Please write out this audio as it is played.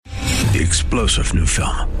the explosive new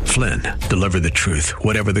film, Flynn, Deliver the Truth,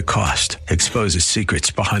 Whatever the Cost, exposes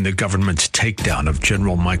secrets behind the government's takedown of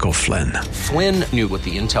General Michael Flynn. Flynn knew what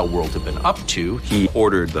the intel world had been up to. He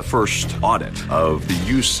ordered the first audit of the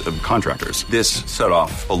use of contractors. This set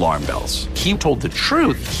off alarm bells. He told the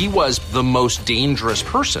truth. He was the most dangerous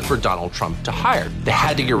person for Donald Trump to hire. They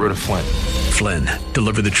had to get rid of Flynn. Flynn,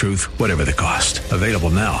 Deliver the Truth, Whatever the Cost. Available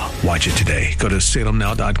now. Watch it today. Go to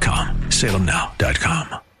salemnow.com.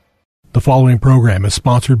 salemnow.com. The following program is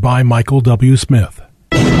sponsored by Michael W. Smith.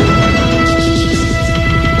 The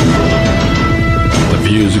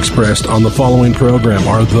views expressed on the following program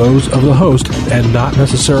are those of the host and not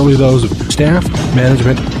necessarily those of staff,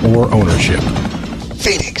 management, or ownership.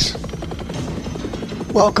 Phoenix.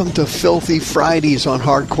 Welcome to Filthy Fridays on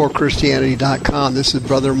HardcoreChristianity.com. This is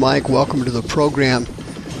Brother Mike. Welcome to the program.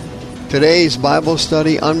 Today's Bible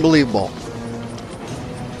study, unbelievable.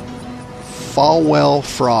 Falwell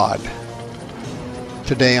fraud.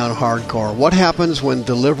 Today on Hardcore. What happens when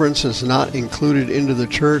deliverance is not included into the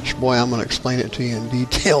church? Boy, I'm going to explain it to you in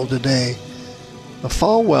detail today. The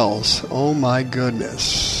Falwells, oh my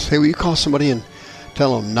goodness. Hey, will you call somebody and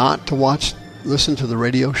tell them not to listen to the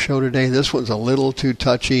radio show today? This one's a little too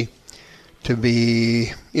touchy to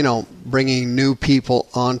be, bringing new people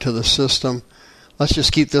onto the system. Let's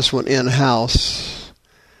just keep this one in-house.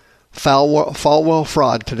 Falwell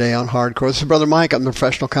fraud today on Hardcore. This is Brother Mike. I'm the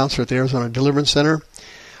professional counselor at the Arizona Deliverance Center.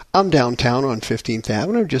 I'm downtown on 15th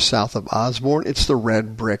Avenue, just south of Osborne. It's the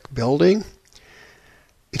red brick building.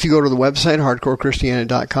 If you go to the website,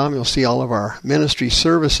 hardcorechristianity.com, you'll see all of our ministry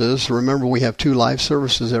services. Remember, we have 2 live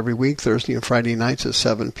services every week, Thursday and Friday nights at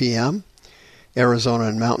 7 p.m., Arizona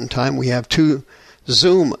and Mountain Time. We have 2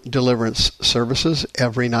 Zoom deliverance services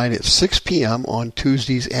every night at 6 p.m. on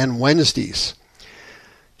Tuesdays and Wednesdays.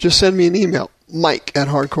 Just send me an email, Mike at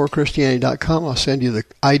hardcorechristianity.com. I'll send you the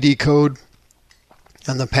ID code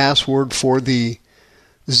and the password for the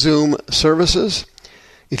Zoom services.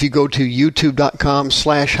 If you go to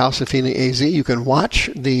youtube.com/HouseOfHealingAZ, you can watch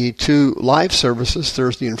the 2 live services,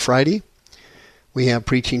 Thursday and Friday. We have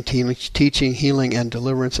preaching, teaching, healing, and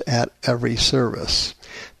deliverance at every service.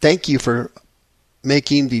 Thank you for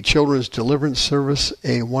making the Children's Deliverance Service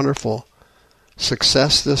a wonderful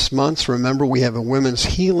success this month. Remember, we have a women's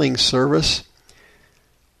healing service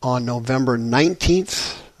on November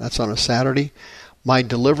 19th. That's on a Saturday. My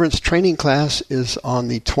deliverance training class is on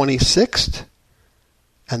the 26th,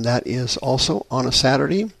 and that is also on a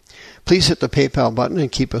Saturday. Please hit the PayPal button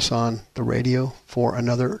and keep us on the radio for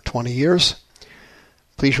another 20 years.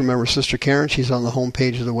 Please remember Sister Karen. She's on the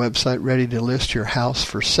homepage of the website, ready to list your house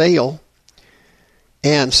for sale.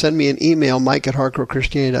 And send me an email, Mike at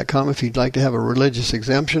hardcorechristianity.com, if you'd like to have a religious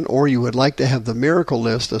exemption or you would like to have the miracle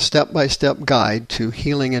list, a step-by-step guide to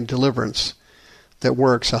healing and deliverance that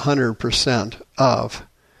works 100% of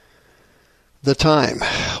the time.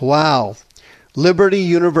 Wow. Liberty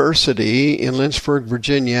University in Lynchburg,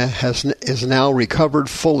 Virginia is now recovered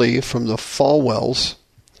fully from the Falwells,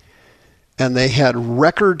 and they had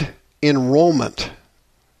record enrollment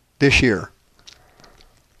this year.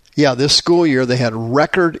 Yeah, this school year they had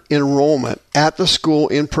record enrollment at the school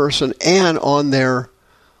in person and on their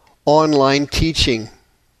online teaching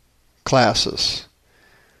classes.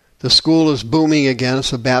 The school is booming again.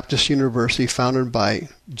 It's a Baptist university founded by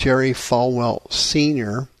Jerry Falwell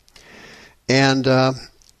Sr. And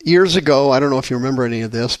years ago, I don't know if you remember any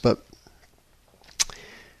of this, but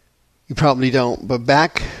you probably don't. But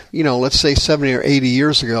back, let's say 70 or 80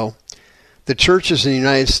 years ago, the churches in the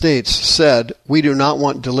United States said, we do not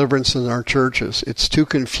want deliverance in our churches. It's too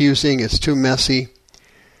confusing. It's too messy.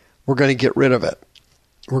 We're going to get rid of it.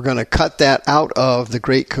 We're going to cut that out of the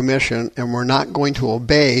Great Commission, and we're not going to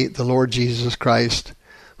obey the Lord Jesus Christ,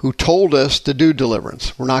 who told us to do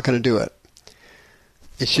deliverance. We're not going to do it.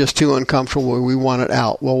 It's just too uncomfortable. We want it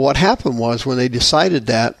out. Well, what happened was when they decided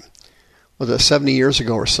that, was it 70 years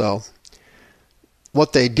ago or so,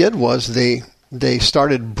 what they did was they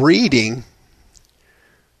started breeding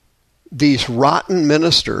these rotten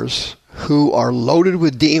ministers who are loaded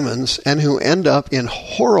with demons and who end up in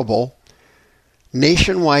horrible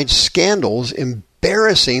nationwide scandals,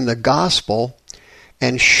 embarrassing the gospel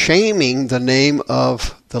and shaming the name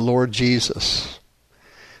of the Lord Jesus.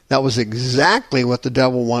 That was exactly what the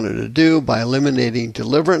devil wanted to do by eliminating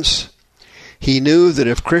deliverance. He knew that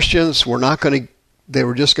if Christians were they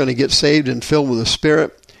were just going to get saved and filled with the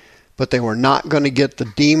Spirit, but they were not going to get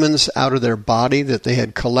the demons out of their body that they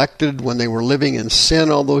had collected when they were living in sin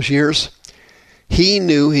all those years. He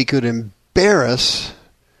knew he could embarrass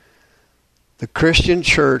the Christian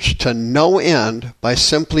church to no end by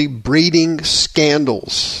simply breeding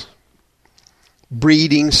scandals.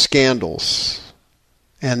 breeding scandals.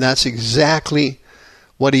 And that's exactly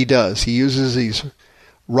what he does. He uses these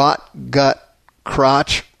rot gut,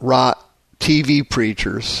 crotch rot TV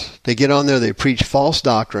preachers. They get on there, they preach false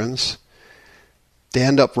doctrines. They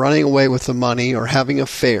end up running away with the money or having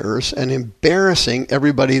affairs and embarrassing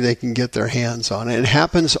everybody they can get their hands on. And it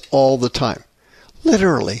happens all the time.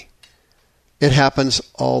 Literally. It happens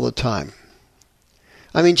all the time.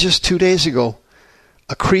 I mean, just 2 days ago,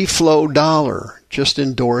 a Creflo Dollar just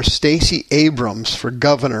endorsed Stacey Abrams for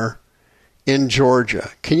governor in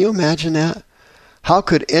Georgia. Can you imagine that? How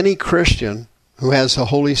could any Christian who has the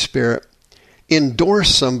Holy Spirit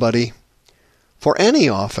endorse somebody for any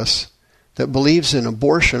office that believes in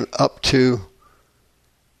abortion up to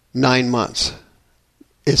 9 months?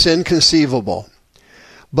 It's inconceivable.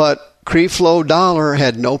 But Creflo Dollar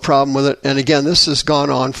had no problem with it. And again, this has gone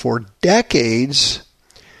on for decades.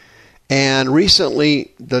 And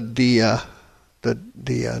recently, the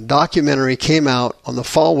documentary came out on the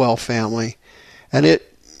Falwell family, and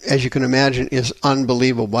it, as you can imagine, is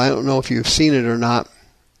unbelievable. I don't know if you've seen it or not.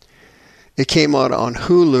 It came out on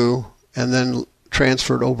Hulu and then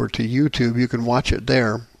transferred over to YouTube. You can watch it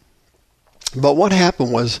there. But what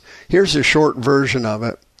happened was, here's a short version of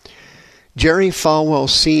it. Jerry Falwell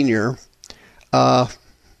Sr.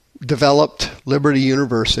 Developed Liberty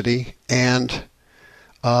University and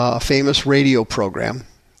a famous radio program,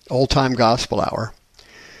 Old Time Gospel Hour,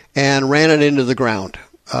 and ran it into the ground.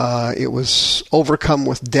 It was overcome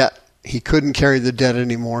with debt. He couldn't carry the debt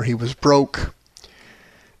anymore. He was broke.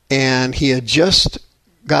 And he had just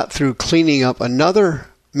got through cleaning up another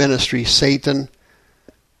ministry Satan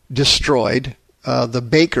destroyed, the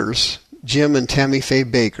Bakers, Jim and Tammy Faye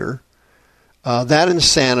Baker. That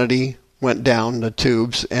insanity went down the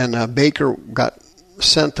tubes, and Baker got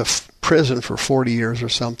sent to prison for 40 years or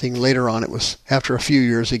something. Later on, it was after a few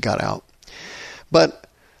years he got out. But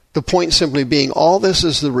the point simply being, all this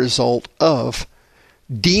is the result of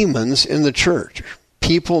demons in the church.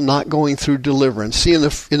 People not going through deliverance. See, in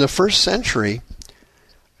the first century,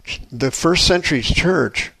 the first century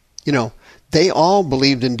church, they all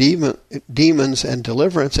believed in demons and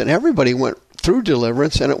deliverance, and everybody went through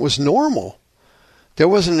deliverance, and it was normal. There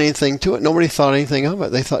wasn't anything to it. Nobody thought anything of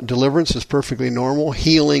it. They thought deliverance is perfectly normal.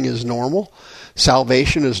 Healing is normal.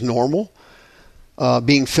 Salvation is normal.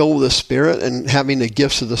 Being filled with the Spirit and having the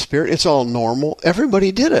gifts of the Spirit, it's all normal.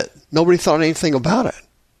 Everybody did it. Nobody thought anything about it.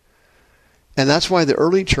 And that's why the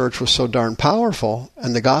early church was so darn powerful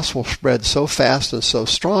and the gospel spread so fast and so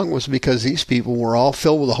strong, was because these people were all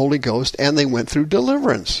filled with the Holy Ghost and they went through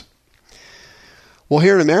deliverance. Well,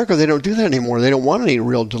 here in America, they don't do that anymore. They don't want any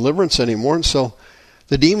real deliverance anymore. And so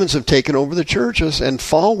the demons have taken over the churches, and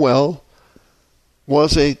Falwell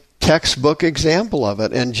was a textbook example of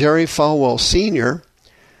it. And Jerry Falwell Sr.,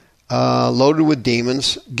 loaded with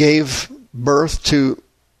demons, gave birth to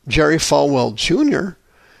Jerry Falwell Jr.,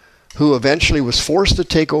 who eventually was forced to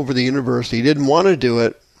take over the university. He didn't want to do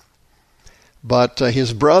it, but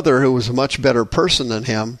his brother, who was a much better person than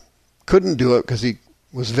him, couldn't do it because he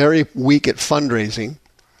was very weak at fundraising,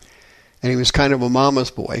 and he was kind of a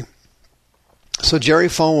mama's boy. So Jerry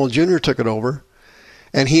Falwell Jr. took it over,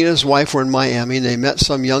 and he and his wife were in Miami, and they met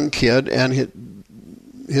some young kid, and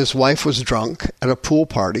his wife was drunk at a pool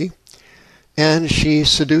party, and she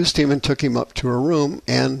seduced him and took him up to her room,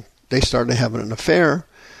 and they started having an affair.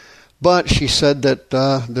 But she said that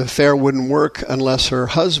the affair wouldn't work unless her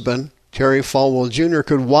husband, Jerry Falwell Jr.,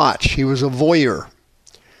 could watch. He was a voyeur.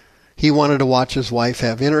 He wanted to watch his wife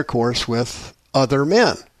have intercourse with other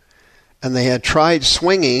men. And they had tried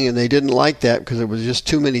swinging, and they didn't like that because there was just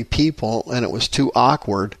too many people, and it was too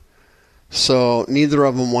awkward. So neither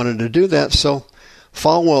of them wanted to do that. So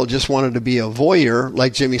Falwell just wanted to be a voyeur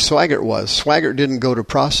like Jimmy Swaggart was. Swaggart didn't go to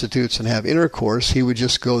prostitutes and have intercourse. He would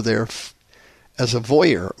just go there as a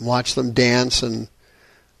voyeur, watch them dance and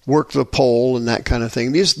work the pole and that kind of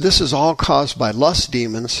thing. This is all caused by lust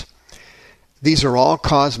demons. These are all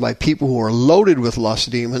caused by people who are loaded with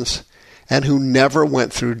lust demons and who never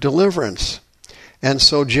went through deliverance. And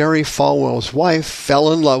so Jerry Falwell's wife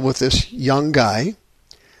fell in love with this young guy,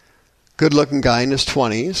 good-looking guy in his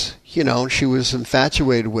 20s. She was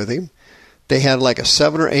infatuated with him. They had like a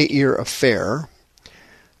 7 or 8 year affair.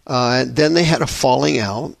 And then they had a falling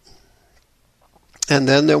out. And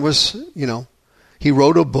then there was, he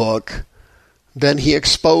wrote a book. Then he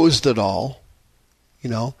exposed it all,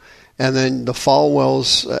 And then the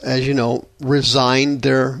Falwells, as you know, resigned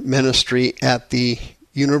their ministry at the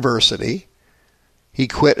university. He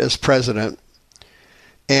quit as president.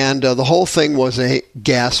 And the whole thing was a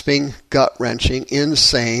gasping, gut-wrenching,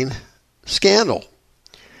 insane scandal.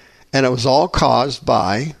 And it was all caused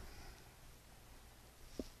by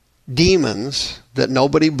demons that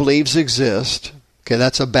nobody believes exist. Okay,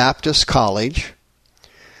 that's a Baptist college.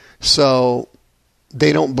 So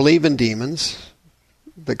they don't believe in demons,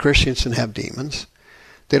 that Christians can have demons.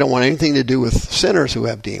 They don't want anything to do with sinners who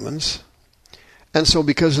have demons. And so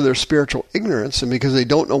because of their spiritual ignorance and because they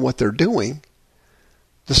don't know what they're doing,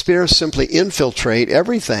 the spirits simply infiltrate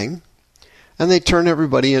everything and they turn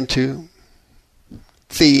everybody into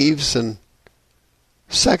thieves and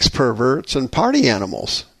sex perverts and party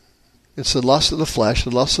animals. It's the lust of the flesh,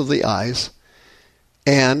 the lust of the eyes,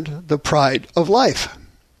 and the pride of life.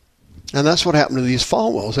 And that's what happened to these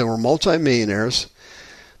Falwells. They were multimillionaires.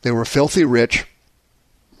 They were filthy rich.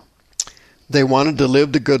 They wanted to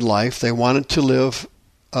live the good life. They wanted to live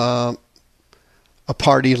a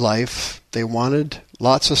party life. They wanted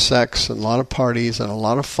lots of sex and a lot of parties and a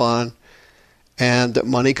lot of fun, and that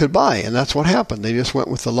money could buy. And that's what happened. They just went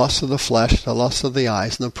with the lust of the flesh, the lust of the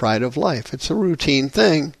eyes, and the pride of life. It's a routine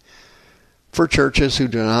thing for churches who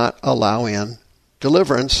do not allow in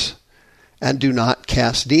deliverance and do not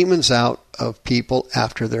cast demons out of people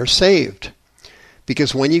after they're saved.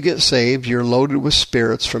 Because when you get saved, you're loaded with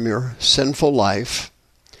spirits from your sinful life.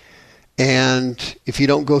 And if you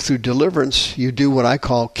don't go through deliverance, you do what I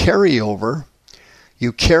call carryover.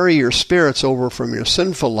 You carry your spirits over from your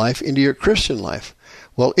sinful life into your Christian life.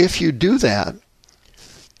 Well, if you do that,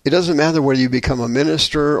 it doesn't matter whether you become a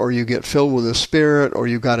minister or you get filled with the Spirit or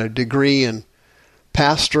you got a degree in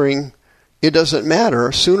pastoring. It doesn't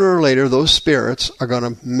matter. Sooner or later, those spirits are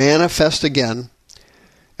going to manifest again,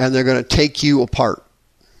 and they're going to take you apart.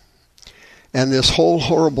 And this whole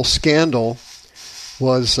horrible scandal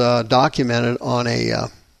was documented on a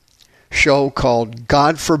show called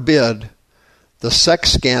God Forbid, the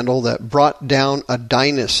sex scandal that brought down a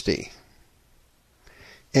dynasty.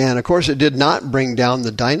 And of course, it did not bring down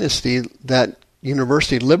the dynasty. That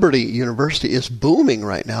university, Liberty University, is booming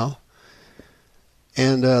right now.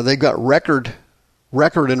 And they got record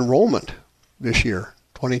enrollment this year,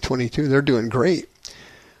 2022. They're doing great.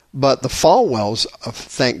 But the Falwells,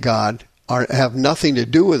 thank God, have nothing to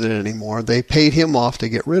do with it anymore. They paid him off to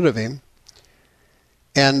get rid of him.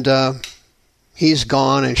 And he's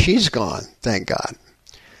gone and she's gone, thank God.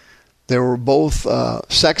 They were both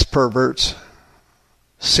sex perverts,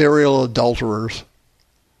 serial adulterers,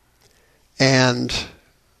 and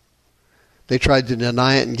they tried to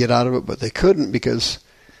deny it and get out of it, but they couldn't because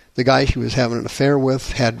the guy she was having an affair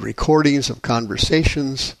with had recordings of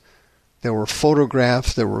conversations. There were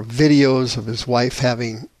photographs. There were videos of his wife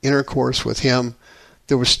having intercourse with him.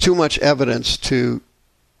 There was too much evidence to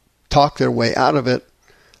talk their way out of it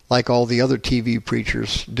like all the other TV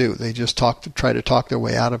preachers do. They just try to talk their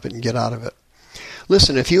way out of it and get out of it.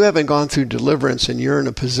 Listen, if you haven't gone through deliverance and you're in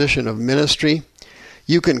a position of ministry,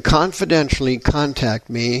 you can confidentially contact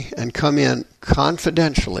me and come in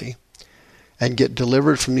confidentially and get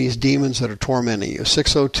delivered from these demons that are tormenting you.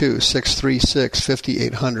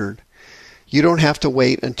 602-636-5800. You don't have to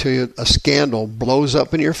wait until a scandal blows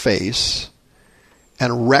up in your face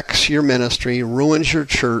and wrecks your ministry, ruins your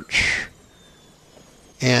church,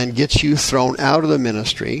 and gets you thrown out of the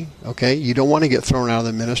ministry. Okay? You don't want to get thrown out of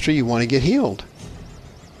the ministry. You want to get healed.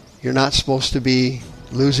 You're not supposed to be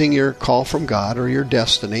losing your call from God or your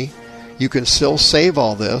destiny. You can still save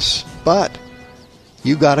all this, but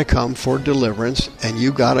you got to come for deliverance, and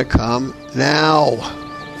you got to come now.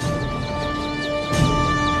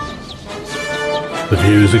 The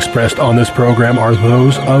views expressed on this program are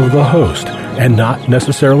those of the host and not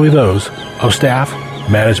necessarily those of staff,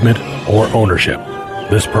 management, or ownership.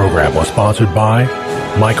 This program was sponsored by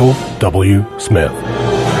Michael W. Smith.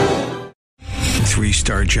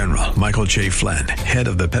 3-star General Michael J. Flynn, head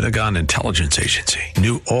of the Pentagon Intelligence Agency,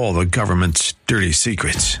 knew all the government's dirty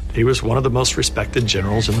secrets. He was one of the most respected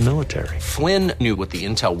generals in the military. Flynn knew what the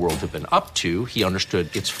intel world had been up to. He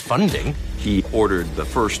understood its funding. He ordered the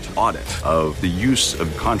first audit of the use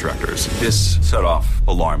of contractors. This set off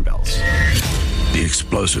alarm bells. The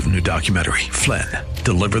explosive new documentary, Flynn,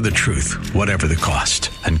 Deliver the Truth, Whatever the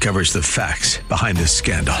Cost, uncovers the facts behind this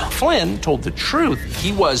scandal. Flynn told the truth.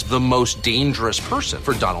 He was the most dangerous person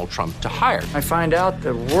for Donald Trump to hire. I find out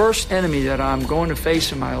the worst enemy that I'm going to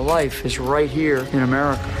face in my life is right here in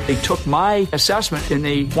America. They took my assessment and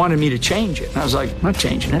they wanted me to change it. And I was like, I'm not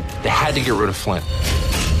changing it. They had to get rid of Flynn.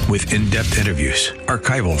 With in-depth interviews,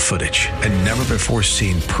 archival footage, and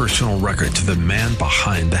never-before-seen personal records of the man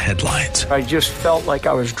behind the headlines. I just felt like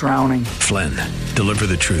I was drowning. Flynn, Deliver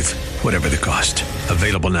the Truth, Whatever the Cost.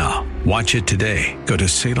 Available now. Watch it today. Go to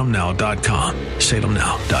salemnow.com.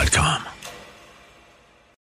 salemnow.com.